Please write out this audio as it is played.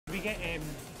get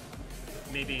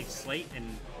maybe Sleight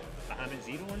and Bahamut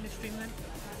Zero on the stream then?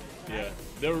 Yeah,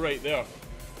 they're right there.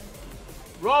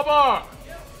 Robert!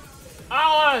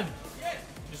 Alan!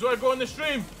 Just want to go on the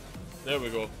stream? There we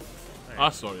go. Right. I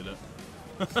sorted it.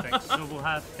 So we'll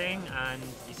have Feng and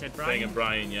you said Bryan? Feng and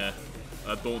Bryan, yeah.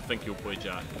 I don't think he'll play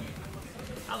Jack.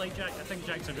 I like Jack. I think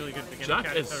Jack's a really good beginner Jack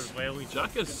character as well.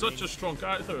 Jack is such a strong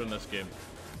character in this game.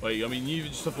 Like, I mean, you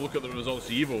just have to look at the results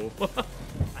of Evo.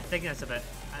 I think that's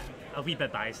a wee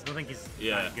bit biased. I don't think he's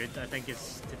that good. I think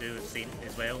it's to do with Saint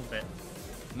as well, but...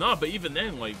 Nah, but even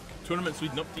then, like, tournaments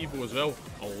leading up to Evo as well,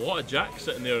 a lot of Jack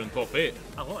sitting there in top 8.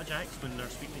 A lot of Jacks when they're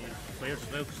speaking to players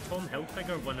as well, because Tom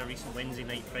Hilfiger won a recent Wednesday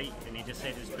night fight and he just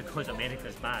said it's because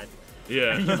America's bad.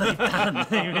 Yeah. And you're like,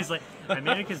 damn. He was like,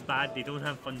 America's bad, they don't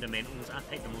have fundamentals. I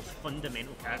picked the most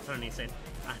fundamental character, and he said,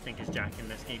 I think it's Jack in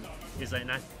this game. He's like,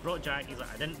 and I brought Jack, he's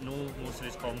like, I didn't know most of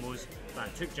his combos, but I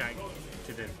took Jack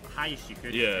to the highest you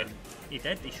could. Yeah. And he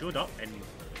did, he showed up, and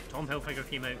Tom Hilfiger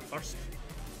came out first.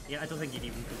 Yeah, I don't think he'd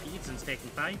even competed since Tekken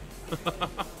 5.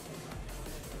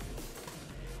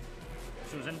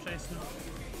 So it was interesting.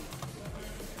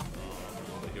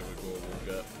 Here we go,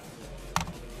 we'll get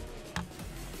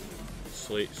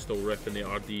Sleight still ripping the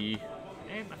RDE.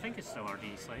 I think it's still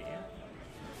RD Sleight, yeah.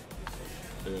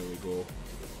 There we go.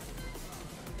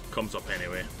 Comes up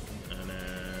anyway. And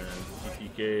then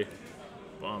TPK,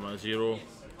 Bahamut Zero.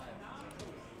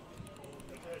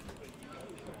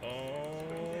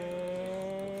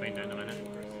 Find out in a minute.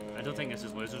 I don't think this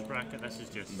is losers bracket, this is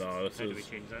just no, this how is, do we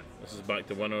change that? This is back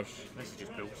to winners. This is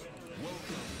just pools.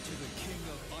 Welcome to the King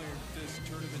of Iron Fist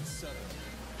Tournament 7.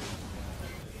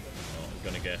 Oh, I'm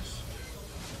gonna guess.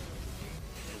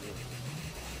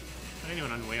 For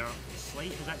anyone unaware,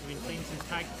 Sleight has actually been playing since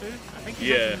Tag 2. I think he's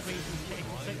Yeah. actually been playing since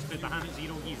Tekken 6, but Bahamut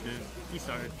Zero he's new. He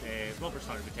started, Robert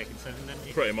started with Tekken 7, didn't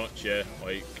he? Pretty much, yeah.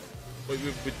 Like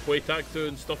we'd play Tag 2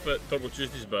 and stuff at Turbo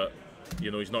Tuesdays, but you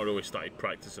know, he's not really started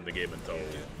practicing the game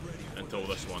until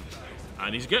this one.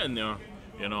 And he's getting there,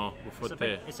 you know.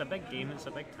 It's a big game, it's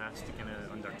a big task to kind of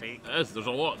undertake. It is, there's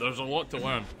a lot to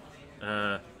learn.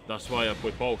 That's why I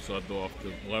play Paul, so I don't have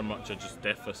to learn much, I just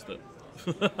death fist it.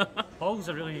 Paul's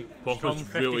a really strong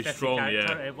 50-50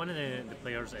 character. Yeah. One of the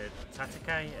players,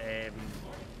 Tatakai,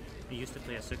 he used to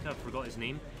play Asuka, I forgot his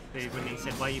name. When he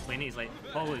said, why are you playing it? He's like,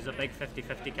 Paul is a big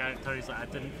 50-50 character. He's like, I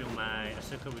didn't feel my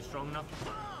Asuka was strong enough.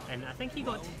 And I think he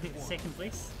got second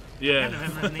place. Yeah. I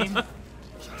can't remember his name.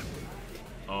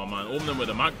 Oh man, opening with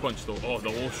a Mac punch though. Oh, the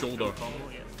low shoulder. Combo,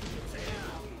 yeah.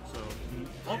 So,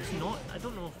 Ops not, I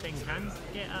don't know if Feng can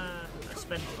get a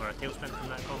spin or a tail spin from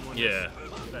that combo. Yeah.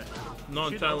 But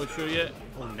Not entirely sure yet.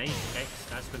 Oh, nice kicks.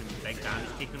 That's going to be big damage.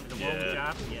 Taking him to the wall,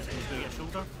 jab. Yeah, then he's going to get a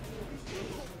shoulder.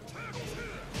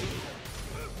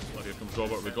 Oh, here comes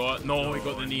Robert. We got it. No, he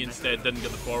got the knee instead. Didn't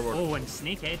get the forward. Oh, and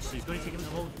snake edge. So he's going to take him to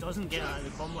the wall. Doesn't get out of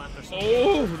the combo after.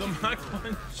 Oh, the Mac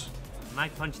punch.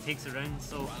 Mag punch takes it round.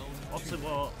 So obviously,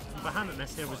 what Bahamut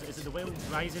missed there was, is it the wild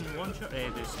rising launcher,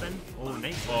 the spin? Oh,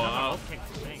 nice. Another up kick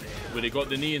from Feng. Where he got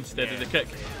the knee instead of the kick.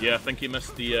 Yeah, I think he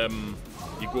missed the.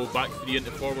 You go back 3 into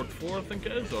forward 4, I think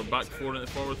it is, or back 4 into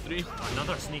forward 3.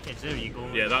 Another snake edge. There you go.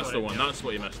 Yeah, that's the one. That's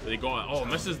what he missed. He got it. Oh,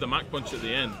 misses the Mac punch at the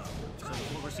end. So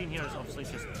what we're seeing here is obviously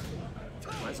just.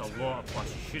 Well, it's a lot of plus.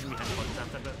 You shouldn't be hitting buttons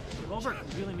after, but Robert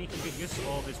really making good use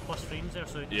of his plus frames there.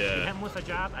 So you hit him with a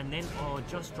jab, and then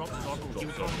just drops his orbital heal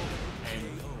combo,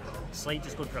 and Sleight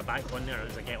just going for a back one there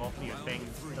as a get off of your thing.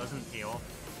 Doesn't pay off.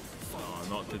 Oh,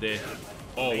 not today.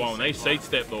 Oh wow, nice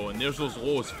sidestep though, and there's those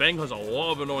lows. Feng has a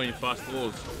lot of annoying fast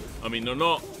lows. I mean, they're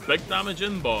not big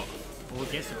damaging, but oh,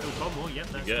 gets the full combo. Yep,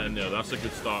 that's get in there. That's a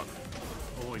good start.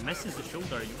 Oh, he misses the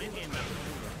shoulder. You might be in that shoulder.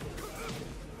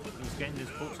 He's getting his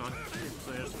pokes on.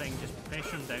 So there's Feng just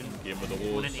pressuring down. Game with the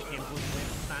Going lows. into Kempo's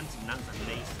left stance, and that's a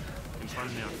nice confirm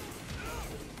there.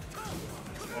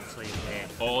 Obviously,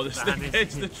 oh, the stick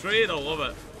hits the trade. I love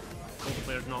it. Both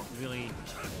players not really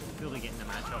fully getting the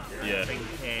match up. Yeah. I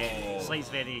think Slight's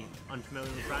very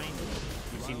unfamiliar with Bryan.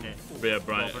 We've seen that. Yeah,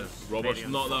 Bryan. Robert's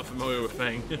not that familiar with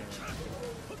Feng. Yeah.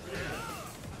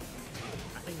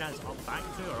 I think that's up back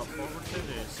to or up forward to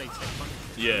the side step punch.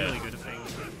 Yeah. Really good at Feng.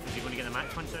 Is he going to get a match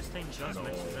punch this time? Just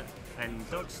misses it. And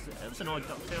Ducks, it was an odd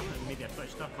duck there, and maybe a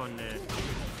twitch duck on the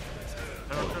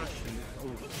power crush. And,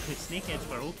 oh, the snake edge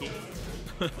were okay.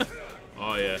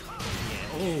 Oh yeah.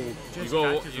 Oh,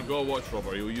 just you go watch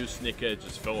Robert. He'll use snake edge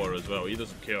as filler as well. He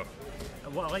doesn't care.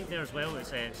 What I like there as well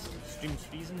is stream's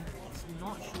freezing. It's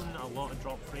not showing a lot of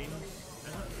drop frames, is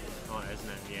it? Oh, it isn't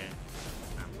it? Yeah.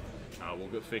 We'll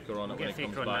get Faker on it We'll when get he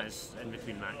comes Faker on back. that in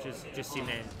between matches. Just seen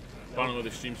Apparently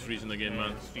the stream's freezing again,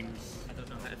 man. Streams. I don't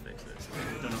know how to fix this.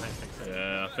 Don't know how to fix it.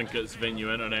 Yeah, I think it's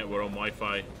venue internet. We're on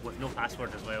Wi-Fi. With no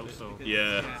password as well, so.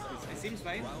 Yeah, It seems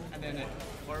fine, and then it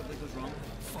horribly goes wrong.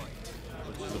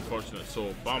 which is unfortunate.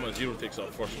 So Bahamut 0 takes our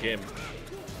first game.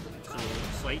 So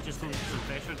Sleight just going some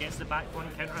pressure, gets the back one,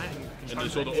 counter hit, And turns they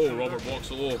saw it the, into oh, shoulder. Robert blocks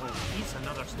the low. Oh, he's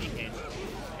another snake edge.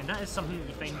 And that is something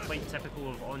you find quite typical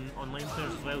of online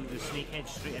players as well, the snake edge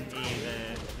straight into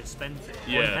the spin.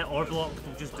 Yeah. One hit or block,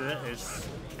 they'll just do it,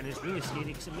 and it's really scary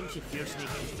because it makes you fear snake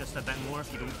edge just a bit more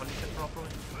if you don't punish it properly.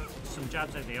 Some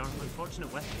jabs out there,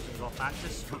 unfortunate whiff, it was off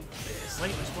axis.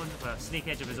 Slight response with a snake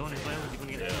edge of his own as well, is he going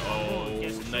to get Oh,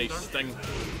 gets the nice shoulder. sting.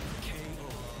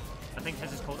 I think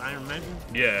his is called Iron Mountain.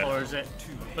 Yeah. Or is it?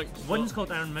 I think so. One's called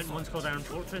Iron Mountain, one's called Iron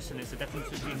Fortress, and it's the difference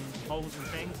between Falls and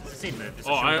Fangs. It's the same move. It's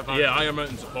a Oh, shoulder bar. yeah, Iron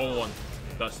Mountain's the Paul one.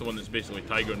 That's the one that's basically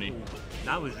Tiger Knee.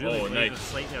 That was really brave nice. of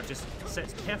Sleight there. Just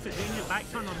sits perfect doing your back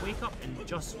turn on wake up and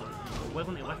just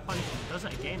willing to whiff punish and does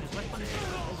it again. His whiff punish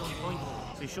is on point.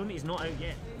 So he's shown that he's not out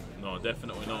yet. No,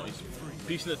 definitely not. He's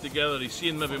piecing it together. He's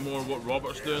seeing maybe more what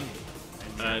Robert's doing,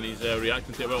 and he's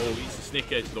reacting to it. Well, he's the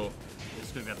snake edge though.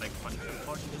 It's going to be a big punch.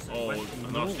 Unfortunately, just Oh, whiff.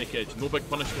 another No. snake edge. No big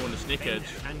punish though on the snake Feng edge.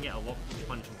 can get a lock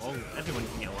punch. Oh, everyone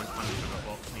can get a one punch from a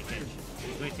box snake edge.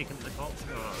 He's going to take him to the top.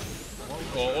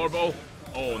 Oh, orbital.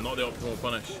 Oh, not the optimal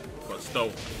punish, but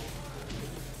still.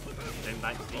 Down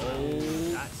back to three. Oh.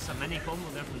 That's a mini combo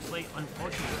there from Sleight.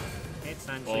 Unfortunately,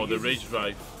 headstand. Oh, the rage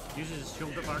drive. Uses his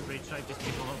shoulder guard rage drive, just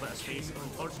taking a little bit of space.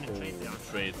 Unfortunate trade there.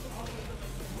 Trade.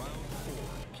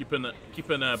 Keeping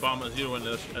Bahamut 0 in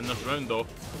this round though.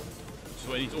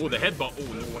 So he's, oh, the headbutt.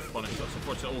 Oh no, what punish. That's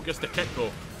unfortunate. Oh, gets the kick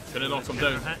though. Can it knock him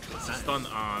down? It's a stun.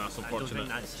 Ah, that's I don't unfortunate. think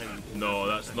that's how you No,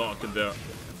 that's not a convert.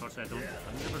 Unfortunately,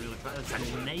 I've never really tried. It's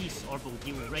a nice orbital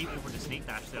heal right over the snake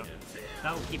dash there.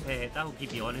 That'll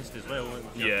keep you honest as well.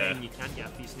 If you're Yeah. playing, you can't get a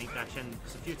free snake dash in.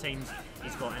 Because a few times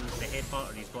he's got in with the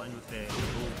headbutt or he's got in with the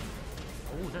roll.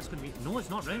 Oh, that's going to be. No, it's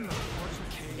not round,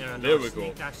 unfortunately. There we go.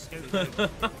 Snake dash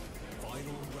scout.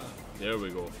 There we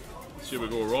go. So here we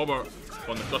go. Robert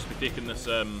on the cusp of taking this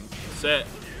set.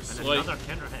 And Sleight. another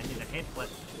counter hit into the head flip.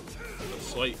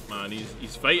 Sleight, man.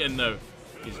 He's fighting now.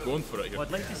 He's going for it here. What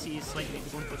I'd like to see is slightly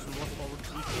going for some more forward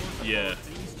 3-4s. Yeah.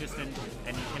 Forward 3s just in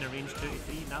kind of range 2 to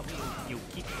 3. That way you'll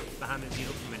keep Bahamut 0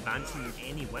 from advancing.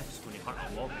 Any whiff's going to hurt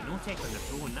a lot. No tech on the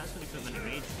throw, and that's going to put him in a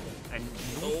rage. And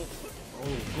no. Oh,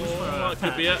 goes for that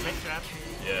could be it. tech grab.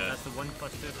 Yeah. That's the 1+2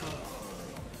 throw.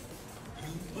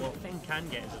 What Feng can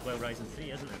get is as well Rising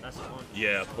 3, isn't it? That's the one.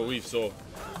 Yeah, I believe so.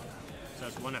 So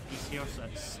that's one apiece here, so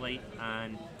that's Sleight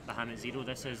and Bahamut 0.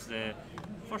 This is the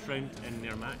first round in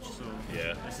their match, so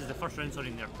Yeah. this is the first round, sorry,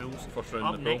 in their pools. First round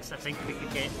Up in the pool. next, I think we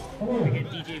could get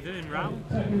DJ Vu and Ral,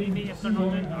 maybe if they're not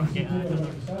doing, or get another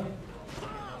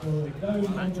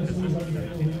match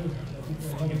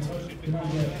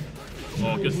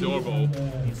Oh, gets the orbital.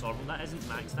 against Orbital. That isn't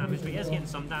max damage, but he is getting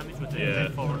some damage with the Yeah.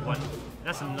 head forward one.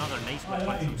 That's another nice whip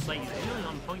punch from Sleight. He's really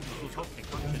on point with those hop kick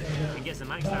punches and gets the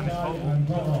max damage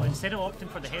combo. Instead of opting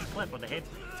for the head flip or the head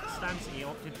stance, he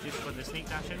opted just for the snake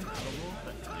dash in for the low,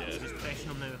 but Yeah. he's just pressing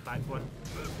him now with back one.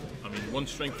 I mean, one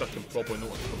strength I can probably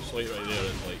notice from Sleight right there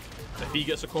is like, if he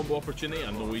gets a combo opportunity,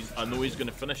 I know he's going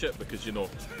to finish it because you know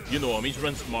him. He's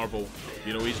rinsed Marvel.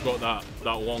 You know he's got that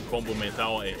long combo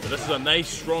mentality. But this is a nice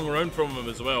strong round from him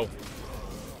as well.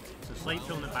 So Sleight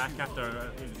pulling it back after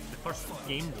the first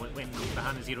game when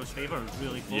Bahamut 0's favour was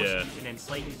really close, Yeah. and then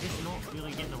Sleight is just not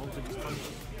really getting a hold of his punch.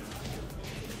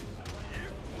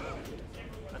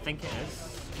 I think it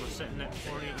is. We're sitting at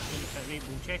 48 hit rate.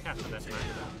 We'll check after this match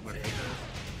where Faker is.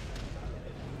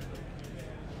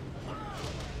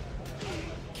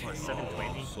 Oh, it's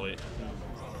 720. Sleight.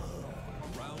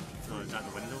 So is that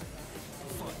the window?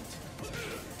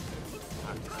 I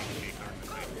have to see Faker.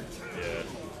 Yeah.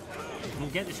 We'll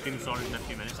get the stream sorted in a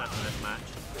few minutes after this match.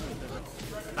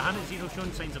 Bahamut 0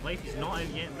 showing signs of life. He's not out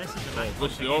yet. This is the match.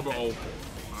 What's the orbital?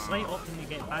 Slight opting to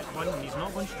get back one, and he's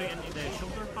not going straight into the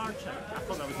shoulder barge. I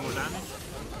thought that was more damage.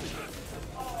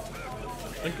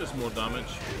 I think it's more damage.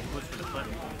 Goes for the flip.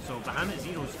 So Bahamut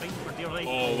 0 is fighting for dear life.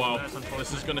 Oh wow, That's this is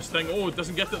unfortunate. going to sting. Oh, it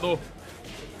doesn't get it though.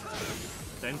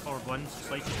 Down forward one, so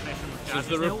Slight is pressing with This is jabs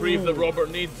the now. reprieve that Oh, Robert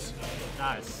needs.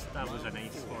 That was a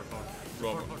nice 4-4.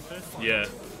 Robert. 4-4-2. Yeah,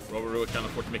 Robert really can't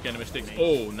afford to make any mistakes.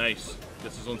 Oh, nice.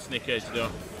 Gets his own snake edge there.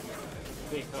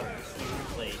 Faker,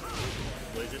 play.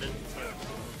 Lose it in.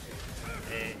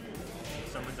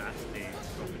 Someone's asked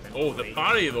to Oh, the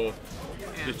parry though.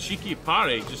 The cheeky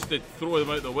parry just to throw him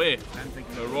out the way.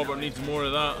 Now Robert needs more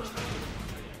of that.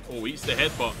 Oh, eats the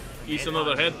headbutt. Eats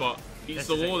another headbutt. Eats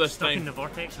the low this stuck in time. the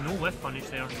vortex, no whiff punish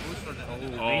there. Goes for the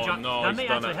Oh, rage up. no, That he's may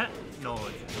done actually it. hit. No, Nah,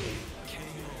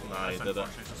 he that's did it.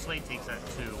 unfortunate. So Sleight takes it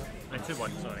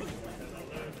 2-1, sorry.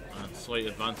 And Sleight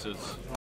advances.